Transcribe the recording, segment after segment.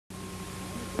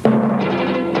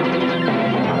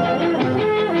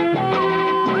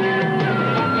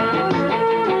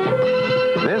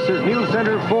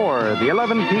4, the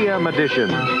 11 p.m. edition,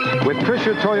 with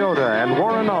Tritia Toyota and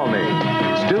Warren Olney,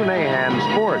 Stu Nahan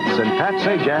sports, and Pat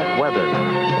Sajak weather.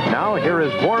 Now here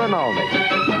is Warren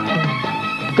Olney.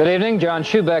 Good evening. John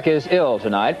Shubeck is ill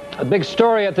tonight. A big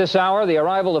story at this hour, the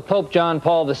arrival of Pope John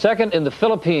Paul II in the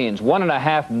Philippines.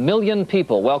 1.5 million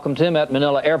people welcomed him at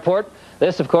Manila Airport.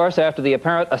 This, of course, after the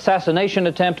apparent assassination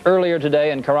attempt earlier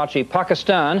today in Karachi,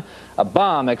 Pakistan. A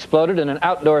bomb exploded in an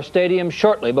outdoor stadium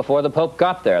shortly before the Pope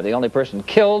got there. The only person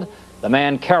killed, the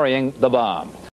man carrying the bomb.